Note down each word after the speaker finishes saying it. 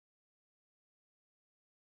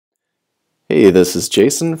Hey, this is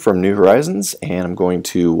Jason from New Horizons, and I'm going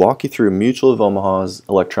to walk you through Mutual of Omaha's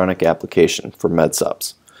electronic application for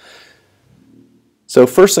MedSups. So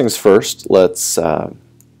first things first, let's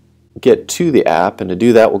get to the app, and to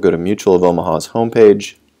do that we'll go to Mutual of Omaha's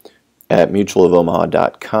homepage at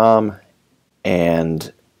mutualofomaha.com,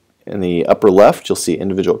 and in the upper left you'll see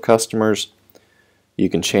individual customers. You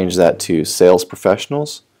can change that to sales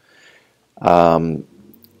professionals.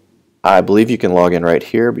 I believe you can log in right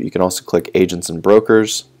here, but you can also click Agents and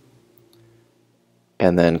Brokers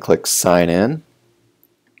and then click Sign In.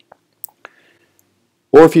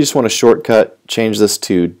 Or if you just want a shortcut, change this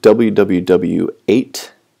to www.8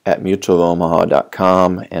 at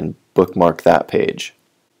mutualofomaha.com and bookmark that page.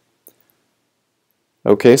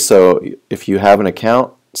 Okay, so if you have an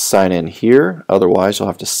account, sign in here. Otherwise, you'll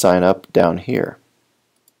have to sign up down here.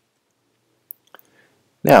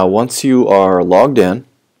 Now, once you are logged in,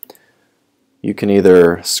 you can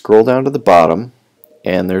either scroll down to the bottom,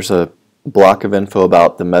 and there's a block of info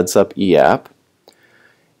about the MedSup e-app.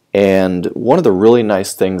 And one of the really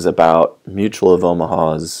nice things about Mutual of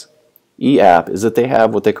Omaha's e-app is that they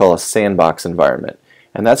have what they call a sandbox environment.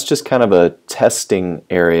 And that's just kind of a testing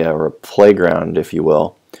area, or a playground, if you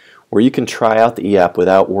will, where you can try out the e-app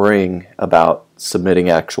without worrying about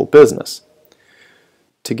submitting actual business.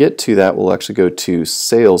 To get to that, we'll actually go to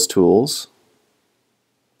Sales Tools,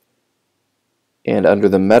 and under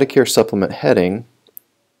the Medicare Supplement heading,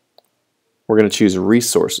 we're going to choose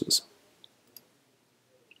Resources.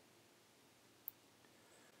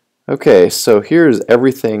 Okay, so here's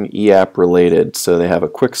everything e-app related. So they have a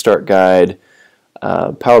quick start guide,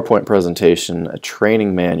 PowerPoint presentation, a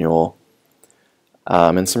training manual,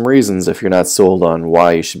 and some reasons if you're not sold on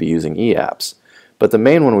why you should be using e-apps. But the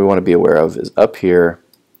main one we want to be aware of is up here,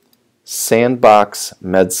 Sandbox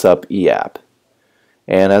MedSup e-app.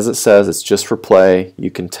 And as it says, it's just for play.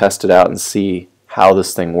 You can test it out and see how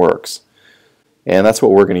this thing works. And that's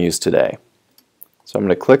what we're going to use today. So I'm going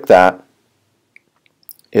to click that.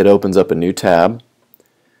 It opens up a new tab.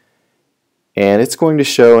 And it's going to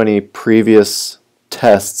show any previous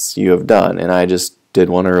tests you have done. And I just did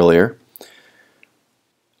one earlier.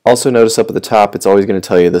 Also notice up at the top, it's always going to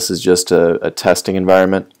tell you this is just a testing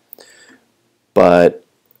environment. But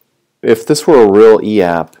if this were a real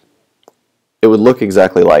e-app, it would look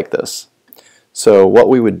exactly like this. So what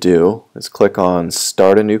we would do is click on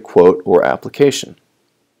Start a New Quote or Application.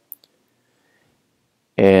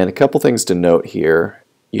 And a couple things to note here.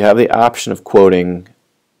 You have the option of quoting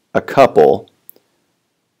a couple,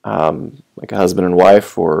 like a husband and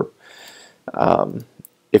wife, or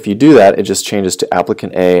if you do that, it just changes to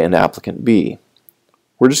applicant A and applicant B.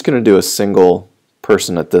 We're just going to do a single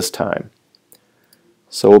person at this time.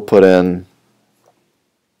 So we'll put in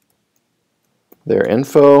their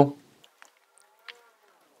info.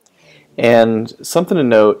 And something to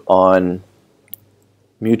note on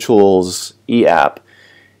Mutual's e-app,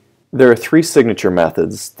 there are 3 signature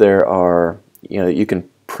methods. There are, you can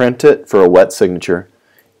print it for a wet signature,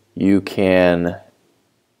 you can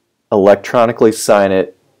electronically sign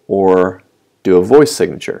it, or do a voice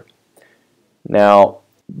signature. Now,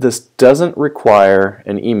 this doesn't require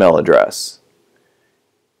an email address.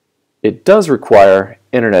 It does require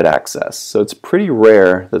internet access, so it's pretty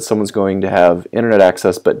rare that someone's going to have internet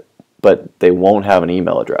access but they won't have an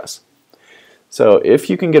email address. So if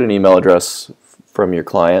you can get an email address from your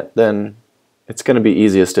client, then it's going to be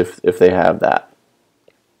easiest if they have that.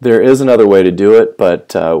 There is another way to do it,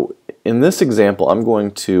 but in this example I'm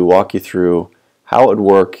going to walk you through how it would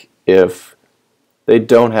work if they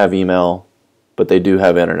don't have email but they do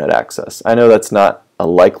have internet access. I know that's not a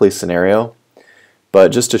likely scenario, but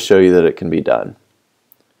just to show you that it can be done.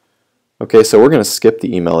 Okay, so we're going to skip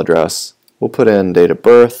the email address. We'll put in date of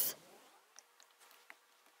birth,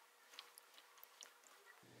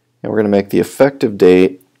 and we're going to make the effective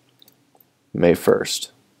date May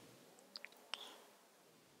 1st.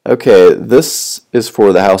 Okay, this is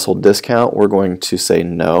for the household discount. We're going to say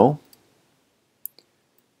no.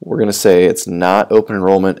 We're going to say it's not open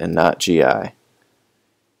enrollment and not GI.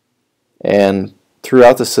 And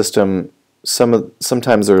throughout the system,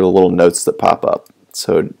 sometimes there are little notes that pop up,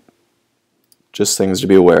 so just things to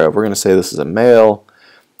be aware of. We're going to say this is a male,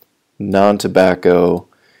 non-tobacco.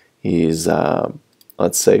 He's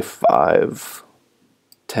let's say 5'10",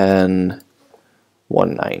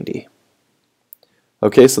 190.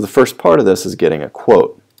 Okay, so the first part of this is getting a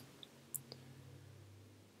quote.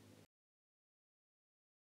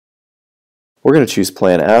 We're going to choose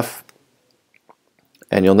Plan F,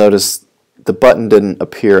 and you'll notice the button didn't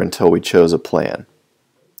appear until we chose a plan.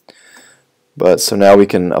 But so now we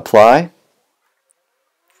can apply,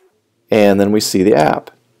 and then we see the app.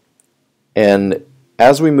 And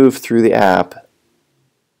as we move through the app,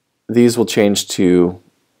 these will change to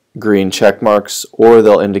green check marks, or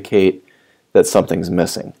they'll indicate that something's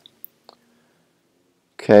missing.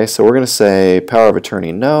 Okay, so we're going to say power of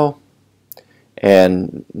attorney no,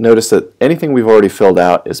 and notice that anything we've already filled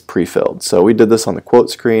out is pre-filled. So we did this on the quote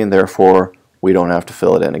screen, therefore we don't have to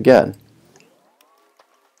fill it in again.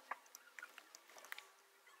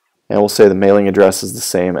 And we'll say the mailing address is the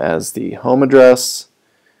same as the home address.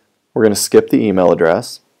 We're going to skip the email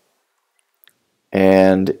address.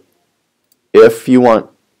 And if you want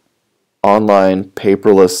online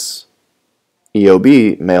paperless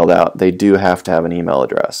EOB mailed out, they do have to have an email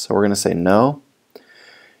address. So we're going to say no.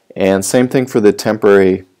 And same thing for the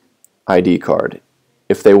temporary ID card.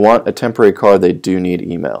 If they want a temporary card, they do need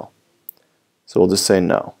email. So we'll just say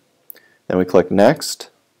no. Then we click next,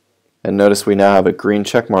 and notice we now have a green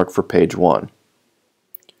check mark for page 1.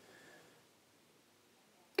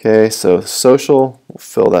 Okay, so social, we'll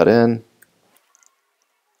fill that in.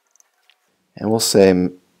 And we'll say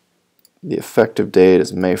the effective date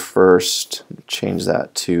is May 1st. Change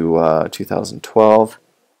that to 2012.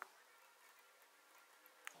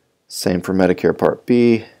 Same for Medicare Part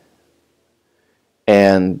B.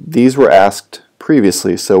 And these were asked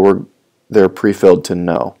previously, so they're pre-filled to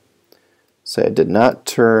no. Say I did not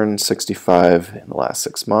turn 65 in the last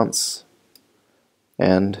 6 months.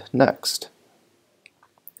 And next.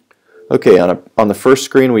 Okay, on the first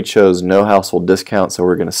screen we chose no household discount, so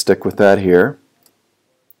we're going to stick with that here.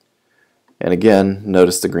 And again,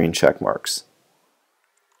 notice the green check marks.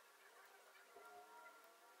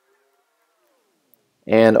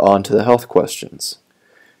 And on to the health questions.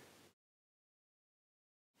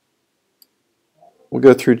 We'll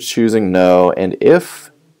go through choosing no, and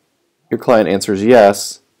if your client answers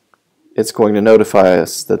yes, it's going to notify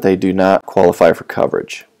us that they do not qualify for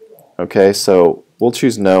coverage. Okay, so we'll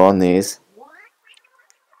choose no on these.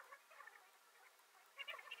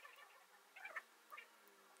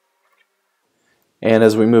 And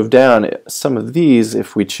as we move down, some of these,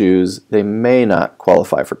 if we choose, they may not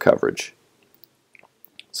qualify for coverage.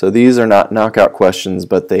 So these are not knockout questions,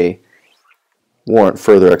 but they warrant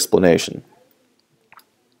further explanation.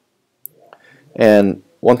 And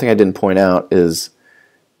one thing I didn't point out is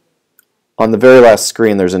on the very last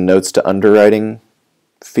screen there's a notes to underwriting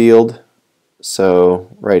field.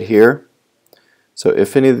 So right here. So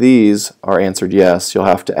if any of these are answered yes, you'll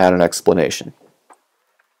have to add an explanation.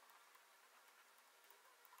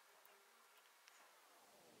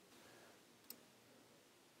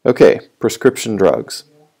 Okay, prescription drugs.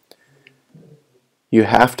 You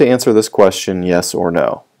have to answer this question yes or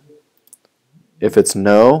no. If it's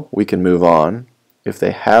no, we can move on. If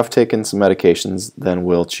they have taken some medications, then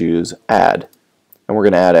we'll choose add. And we're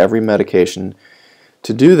going to add every medication.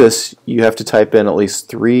 To do this, you have to type in at least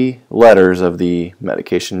 3 letters of the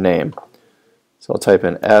medication name. So I'll type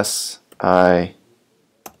in S-I-M.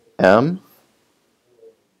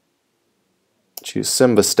 Choose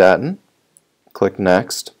simvastatin. Click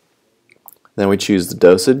next. Then we choose the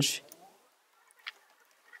dosage.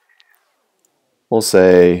 We'll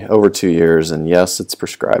say over 2 years, and yes, it's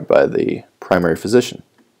prescribed by the primary physician.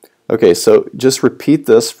 Okay, so just repeat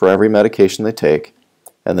this for every medication they take,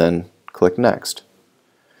 and then click next.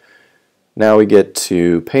 Now we get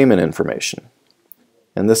to payment information.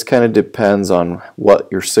 And this kind of depends on what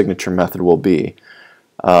your signature method will be.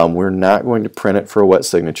 We're not going to print it for a wet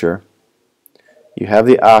signature. You have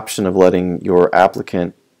the option of letting your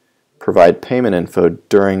applicant provide payment info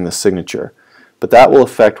during the signature, but that will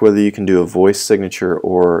affect whether you can do a voice signature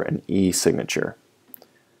or an e-signature.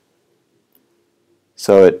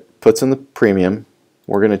 So it puts in the premium.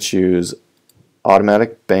 We're going to choose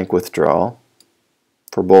automatic bank withdrawal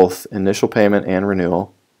for both initial payment and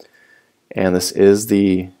renewal, and this is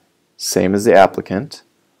the same as the applicant.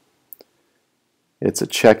 It's a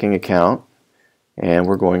checking account, and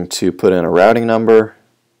we're going to put in a routing number,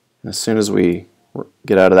 and as soon as we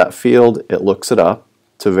get out of that field, it looks it up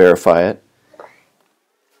to verify it.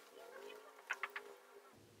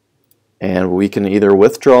 And we can either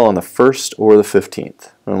withdraw on the 1st or the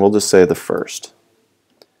 15th, and we'll just say the 1st.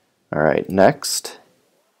 Alright, next.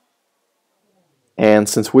 And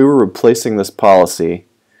since we were replacing this policy,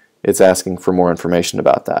 it's asking for more information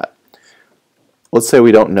about that. Let's say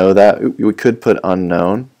we don't know that. We could put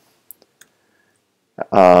unknown.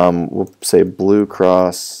 We'll say Blue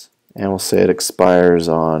Cross, and we'll say it expires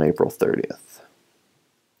on April 30th.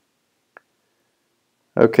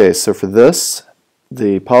 Okay, so for this,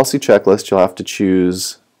 the policy checklist, you'll have to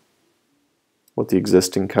choose what the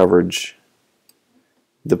existing coverage,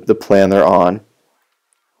 the plan they're on.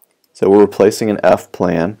 So we're replacing an F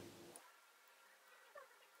plan.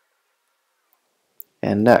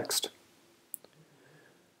 and next.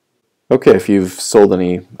 Okay, if you've sold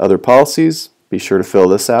any other policies, be sure to fill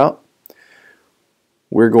this out.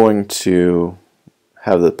 We're going to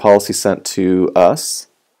have the policy sent to us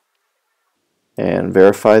and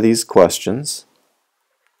verify these questions.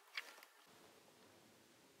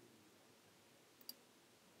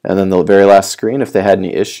 And then the very last screen, if they had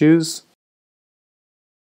any issues.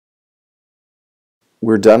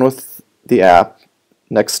 We're done with the app.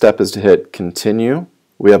 Next step is to hit continue.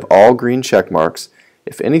 We have all green check marks.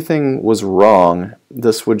 If anything was wrong,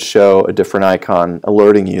 this would show a different icon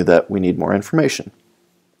alerting you that we need more information.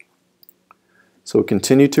 So we'll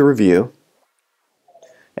continue to review,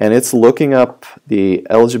 and it's looking up the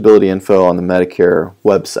eligibility info on the Medicare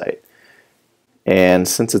website. And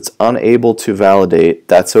since it's unable to validate,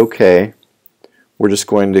 that's okay. We're just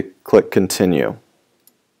going to click continue.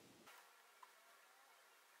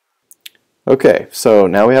 Okay, so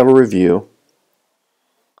now we have a review.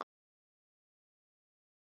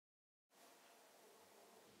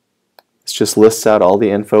 This just lists out all the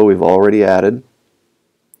info we've already added.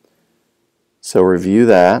 So review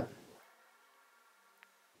that.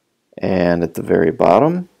 And at the very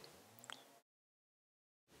bottom,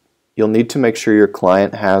 you'll need to make sure your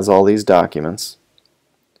client has all these documents.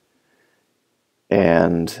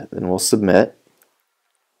 And then we'll submit.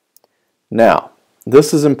 Now,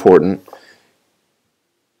 this is important.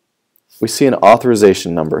 We see an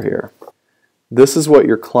authorization number here. This is what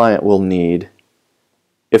your client will need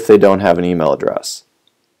if they don't have an email address.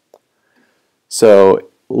 So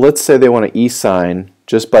let's say they want to e-sign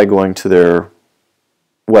just by going to their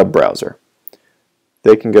web browser.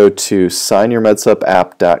 They can go to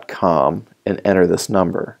signyourmedsupapp.com and enter this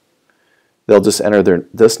number. They'll just enter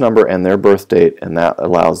this number and their birth date, and that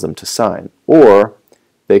allows them to sign. Or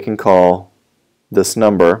they can call this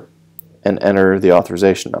number and enter the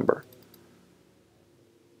authorization number.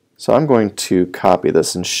 So I'm going to copy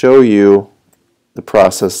this and show you the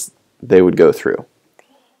process they would go through.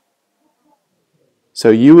 So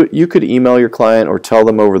you could email your client or tell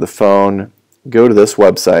them over the phone, go to this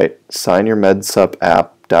website,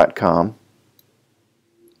 signyourmedsupapp.com,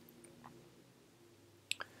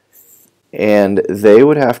 and they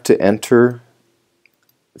would have to enter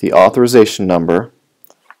the authorization number.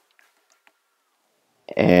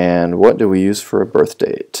 And what do we use for a birth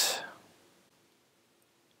date?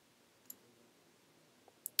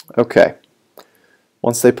 Okay.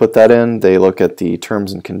 Once they put that in, they look at the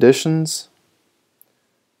terms and conditions.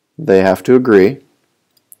 They have to agree.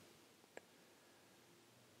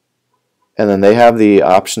 And then they have the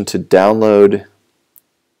option to download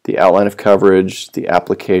the outline of coverage, the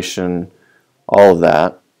application, all of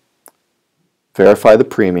that. Verify the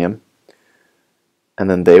premium. And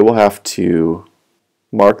then they will have to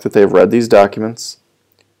mark that they've read these documents.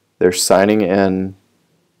 They're signing in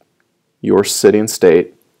your city and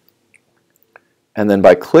state. And then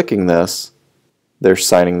by clicking this, they're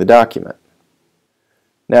signing the document.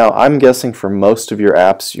 Now, I'm guessing for most of your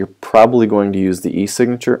apps, you're probably going to use the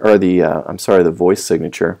e-signature, or the voice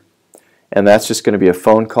signature, and that's just going to be a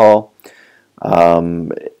phone call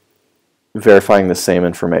verifying the same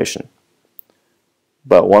information.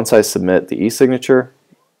 But once I submit the e-signature,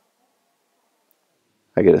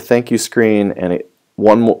 I get a thank you screen and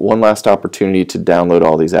one last opportunity to download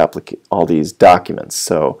all these documents.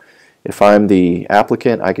 So if I'm the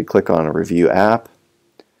applicant, I could click on a review app,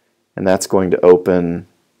 and that's going to open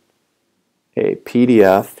a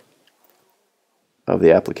PDF of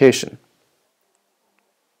the application.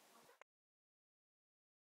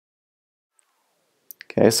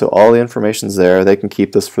 Okay, so all the information's there. They can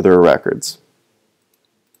keep this for their records.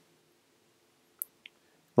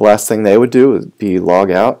 The last thing they would do would be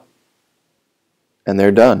log out, and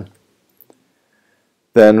they're done.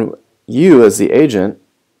 Then you, as the agent,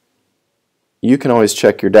 you can always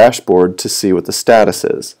check your dashboard to see what the status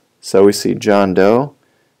is. So we see John Doe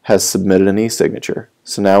has submitted an e-signature.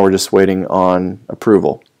 So now we're just waiting on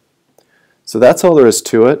approval. So that's all there is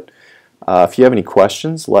to it. If you have any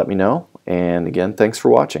questions, let me know. And again, thanks for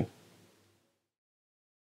watching.